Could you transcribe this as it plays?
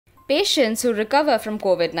Patients who recover from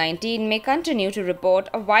COVID-19 may continue to report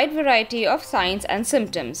a wide variety of signs and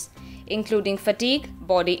symptoms, including fatigue,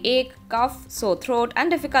 body ache, cough, sore throat, and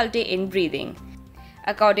difficulty in breathing,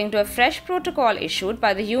 according to a fresh protocol issued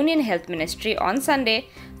by the Union Health Ministry on Sunday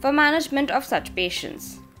for management of such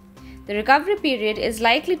patients. The recovery period is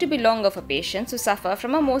likely to be longer for patients who suffer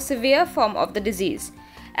from a more severe form of the disease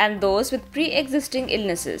and those with pre-existing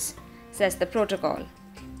illnesses, says the protocol.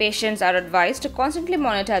 Patients are advised to constantly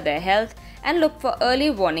monitor their health and look for early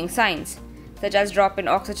warning signs, such as drop in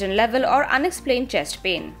oxygen level or unexplained chest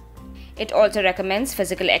pain. It also recommends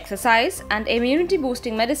physical exercise and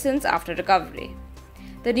immunity-boosting medicines after recovery.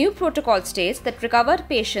 The new protocol states that recovered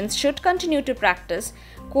patients should continue to practice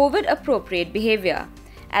COVID-appropriate behaviour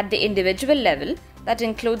at the individual level that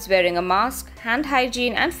includes wearing a mask, hand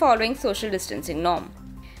hygiene, and following social distancing norm.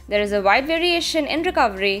 There is a wide variation in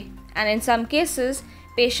recovery, and in some cases,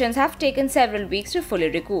 patients have taken several weeks to fully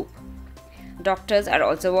recoup. Doctors are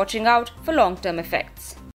also watching out for long-term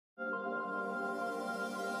effects.